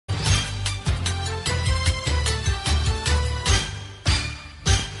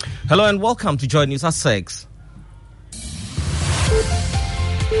Hello and welcome to Joy News at 6.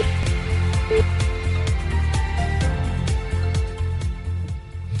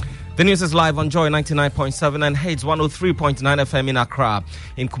 The news is live on Joy 99.7 and Hades 103.9 FM in Accra.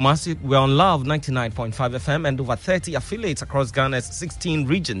 In Kumasi, we're on Love 99.5 FM and over 30 affiliates across Ghana's 16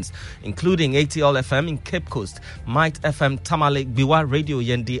 regions, including ATL FM in Cape Coast, Might FM Tamale, Biwa Radio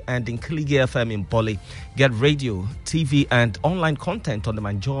Yendi, and in Kiligi FM in Boli. Get radio, TV, and online content on the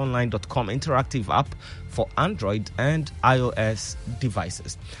manjoyonline.com interactive app for Android and iOS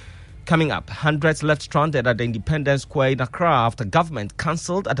devices. Coming up, hundreds left stranded at the Independence Square in Accra after government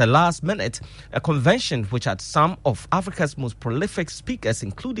cancelled at the last minute a convention which had some of Africa's most prolific speakers,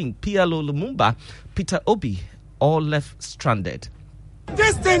 including PLO Lumumba, Peter Obi, all left stranded.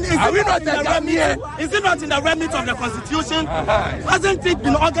 This thing is not in the remit of the Constitution? Hasn't it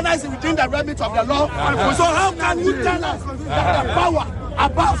been organized within the remit of the law? So how can you tell us that the power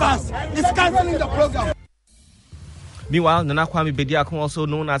above us is cancelling the program? Meanwhile, Nana Kwame Bediako, also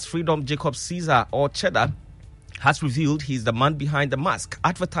known as Freedom Jacob Caesar or Cheddar, has revealed he's the man behind the mask,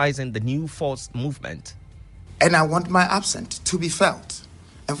 advertising the New Force movement. And I want my absence to be felt.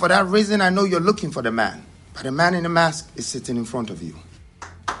 And for that reason, I know you're looking for the man. But the man in the mask is sitting in front of you.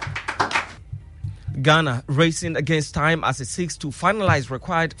 Ghana racing against time as it seeks to finalize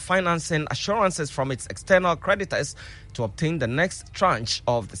required financing assurances from its external creditors to obtain the next tranche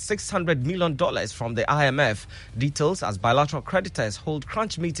of the $600 million from the IMF. Details as bilateral creditors hold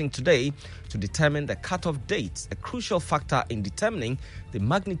crunch meeting today to determine the cut-off dates, a crucial factor in determining the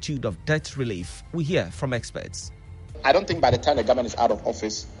magnitude of debt relief. We hear from experts. I don't think by the time the government is out of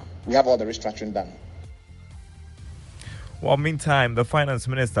office, we have all the restructuring done. Well, meantime, the finance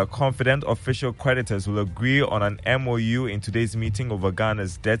minister confident official creditors will agree on an MOU in today's meeting over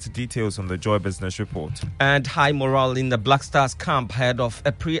Ghana's debt. Details on the Joy Business Report. And high morale in the Black Stars camp ahead of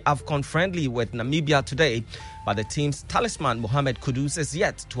a pre-AFCON friendly with Namibia today. But the team's talisman, Mohamed Kudus, is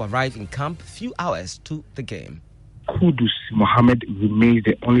yet to arrive in camp few hours to the game. Kudus Mohamed remains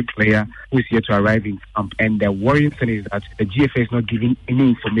the only player who is yet to arrive in camp. And the worrying thing is that the GFA is not giving any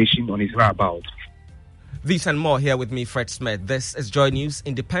information on his whereabouts. These and more here with me, Fred Smith. This is Joy News,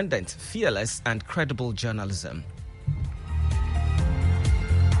 independent, fearless, and credible journalism.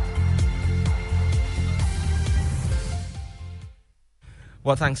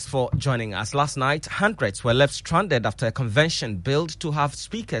 Well, thanks for joining us. Last night, hundreds were left stranded after a convention built to have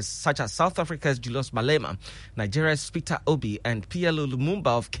speakers such as South Africa's Julius Malema, Nigeria's Peter Obi, and PLO Lumumba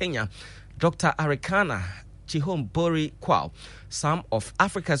of Kenya, Dr. Arikana Chihombori Kwao, some of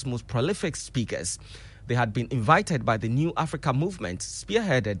Africa's most prolific speakers. They had been invited by the New Africa movement,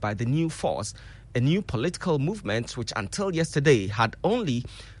 spearheaded by the New Force, a new political movement which until yesterday had only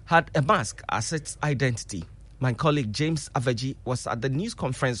had a mask as its identity. My colleague James Aveji was at the news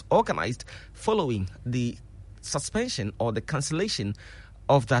conference organized following the suspension or the cancellation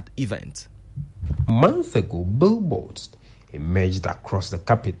of that event. Months ago, billboards emerged across the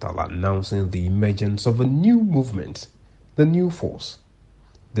capital announcing the emergence of a new movement, the New Force.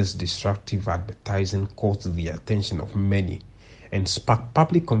 This destructive advertising caught the attention of many and sparked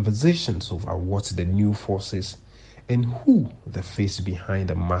public conversations over what the New Force is and who the face behind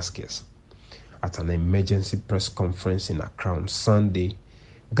the mask is. At an emergency press conference in Accra on Sunday,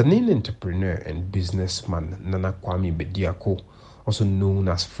 Ghanaian entrepreneur and businessman Nana Kwame Bediako, also known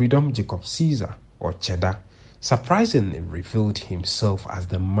as Freedom Jacob Caesar or Cheddar, surprisingly revealed himself as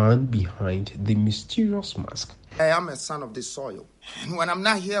the man behind the mysterious mask. I am a son of this soil. And when I'm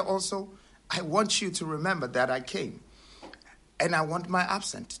not here also, I want you to remember that I came. And I want my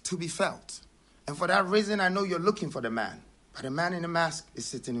absence to be felt. And for that reason, I know you're looking for the man. But the man in the mask is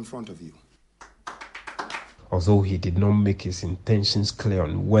sitting in front of you. Although he did not make his intentions clear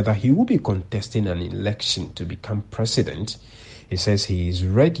on whether he will be contesting an election to become president, he says he is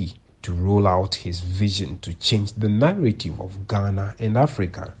ready to roll out his vision to change the narrative of Ghana and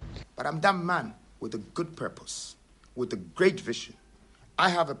Africa. But I'm that man with a good purpose, with a great vision. I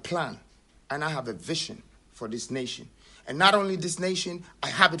have a plan and I have a vision for this nation. And not only this nation, I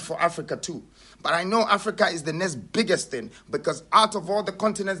have it for Africa too. But I know Africa is the next biggest thing because out of all the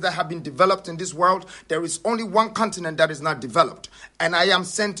continents that have been developed in this world, there is only one continent that is not developed. And I am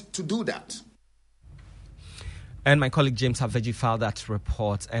sent to do that. And my colleague James Haveji filed that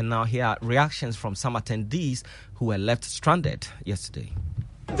report. And now here are reactions from some attendees who were left stranded yesterday.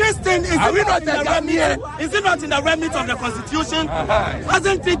 This thing is not in the remit of the Constitution?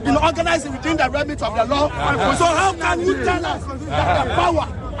 Hasn't it been organized within the remit of the law? So how can you tell us that the power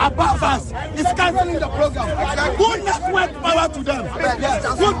above us is cancelling the program. Who network power to them?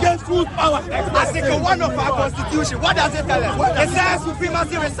 Who gave full power? Article 1 of our constitution, what does it tell us? It says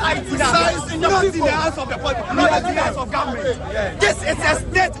supremacy resides in not in the hands of the public, not in the hands of government. This is a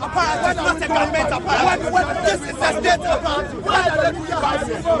state apparatus, not a government apparatus. This is a state apparatus.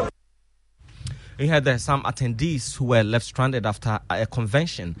 We had some attendees who were left stranded after a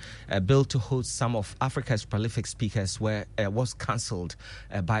convention built to host some of Africa's prolific speakers was cancelled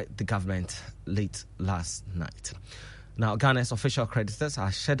by the government late last night. Now, Ghana's official creditors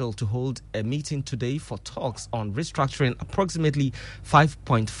are scheduled to hold a meeting today for talks on restructuring approximately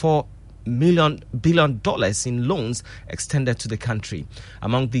 $5.4 billion in loans extended to the country.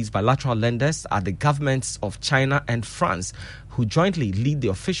 Among these bilateral lenders are the governments of China and France, who jointly lead the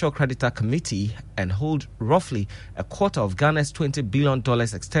official creditor committee and hold roughly a quarter of Ghana's $20 billion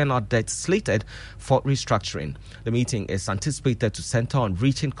external debt slated for restructuring. The meeting is anticipated to center on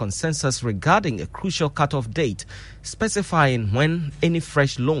reaching consensus regarding a crucial cutoff date, specifying when any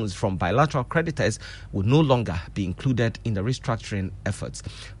fresh loans from bilateral creditors would no longer be included in the restructuring efforts.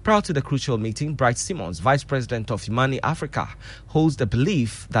 Prior to the crucial meeting, Bright Simmons, Vice President of Imani Africa, holds the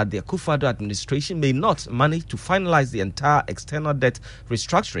belief that the Akufo-Addo administration may not manage to finalize the entire external debt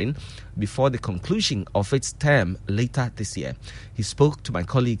restructuring before the conclusion of its term later this year. He spoke to my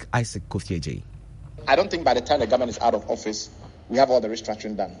colleague Isaac Kofieje. I don't think by the time the government is out of office, we have all the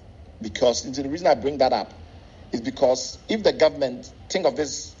restructuring done. Because the reason I bring that up is because if the government, think of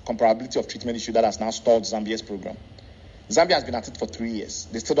this comparability of treatment issue that has now stalled Zambia's program. Zambia has been at it for 3 years.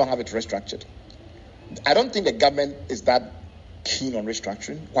 They still don't have it restructured. I don't think the government is that keen on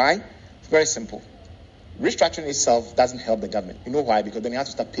restructuring. Why? It's very simple. Restructuring itself doesn't help the government. You know why? Because then you have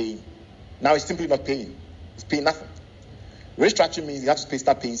to start paying. Now it's simply not paying. It's paying nothing. Restructuring means you have to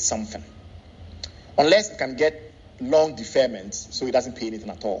start paying something. Unless it can get long deferments so it doesn't pay anything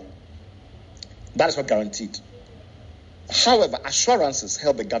at all. That is not guaranteed. However, assurances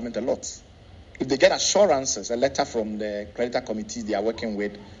help the government a lot. If they get assurances, a letter from the creditor committees they are working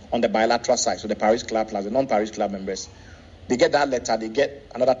with on the bilateral side, so the Paris Club plus the non-Paris Club members, they get that letter, they get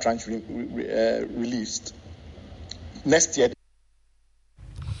another tranche released. Next year.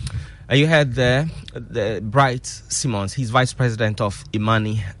 You heard the Bright Simmons, he's Vice President of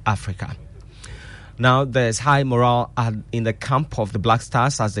Imani Africa. Now, there's high morale in the camp of the Black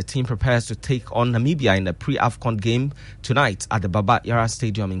Stars as the team prepares to take on Namibia in the pre-AFCON game tonight at the Baba Yara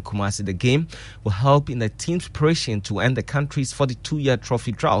Stadium in Kumasi. The game will help in the team's preparation to end the country's 42-year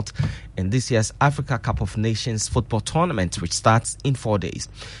trophy drought in this year's Africa Cup of Nations football tournament, which starts in 4 days.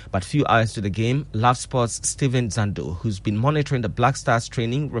 But few hours to the game, Love Sports' Steven Zando, who's been monitoring the Black Stars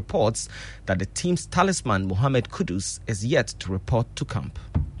training, reports that the team's talisman, Mohamed Kudus, is yet to report to camp.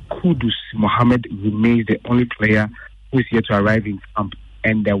 Kudus Mohamed remains the only player who is yet to arrive in camp.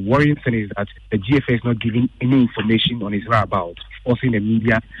 And the worrying thing is that the GFA is not giving any information on his whereabouts, forcing the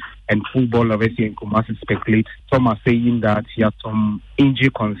media and football lovers here in Kumasi speculate. Some are saying that he has some injury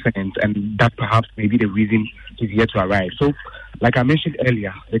concerns and that perhaps may be the reason he's yet to arrive. So, like I mentioned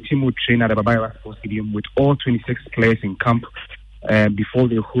earlier, the team will train at the Baba Yara Sports Stadium with all 26 players in camp before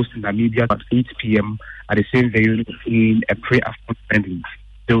they host Namibia at 8 p.m. at the same venue in a pre-AFCON friendly.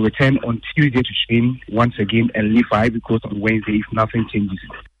 They'll return on Tuesday to train once again and leave for Ivory Coast on Wednesday if nothing changes.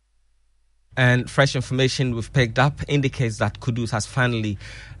 And fresh information we've picked up indicates that Kudus has finally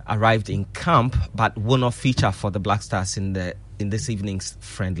arrived in camp but will not feature for the Black Stars in this evening's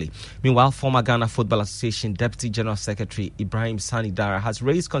friendly. Meanwhile, former Ghana Football Association Deputy General Secretary Ibrahim Sani Dara has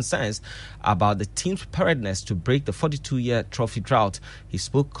raised concerns about the team's preparedness to break the 42-year trophy drought. He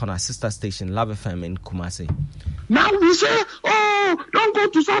spoke on our sister station Love FM in Kumasi. Now we say, don't go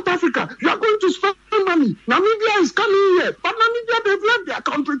to South Africa. You are going to spend money. Namibia is coming here. But Namibia, they've left their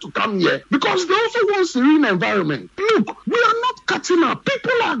country to come here because they also want serene environment. Look, we are not catching up.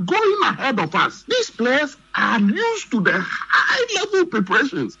 People are going ahead of us. These players are used to the high-level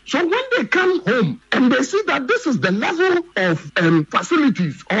preparations. So when they come home and they see that this is the level of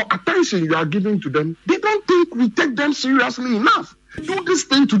facilities or attention you are giving to them, they don't think we take them seriously enough. Do this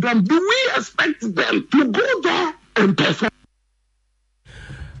thing to them. Do we expect them to go there and perform?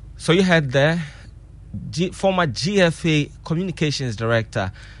 So you heard there, former GFA Communications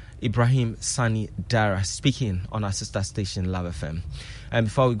Director Ibrahim Sani Dara speaking on our sister station Love FM. And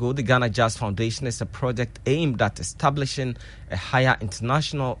before we go, the Ghana Jazz Foundation is a project aimed at establishing a higher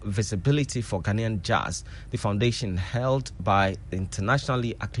international visibility for Ghanaian jazz. The foundation, held by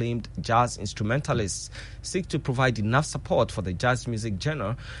internationally acclaimed jazz instrumentalists, seeks to provide enough support for the jazz music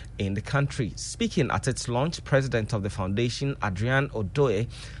genre in the country. Speaking at its launch, President of the foundation, Adrian Odoye,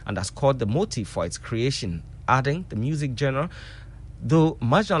 underscored the motive for its creation, adding the music genre though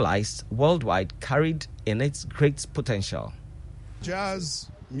marginalized worldwide, carried in its great potential. Jazz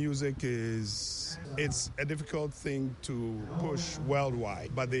music it's a difficult thing to push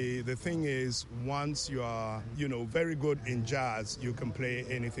worldwide. But the thing is, once you are, very good in jazz, you can play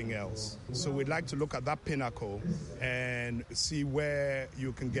anything else. So we'd like to look at that pinnacle and see where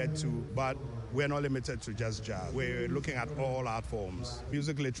you can get to. But we're not limited to just jazz. We're looking at all art forms.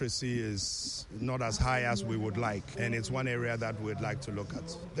 Music literacy is not as high as we would like, and it's one area that we'd like to look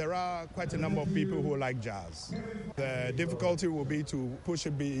at. There are quite a number of people who like jazz. The difficulty will be to push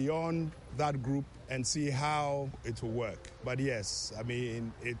it beyond that group and see how it will work. But yes,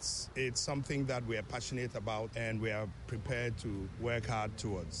 it's something that we are passionate about and we are prepared to work hard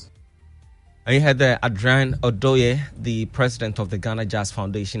towards. And you had Adrian Odoye, the president of the Ghana Jazz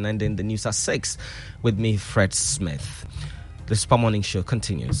Foundation, and then the news at 6 with me, Fred Smith. The Super Morning Show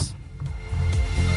continues.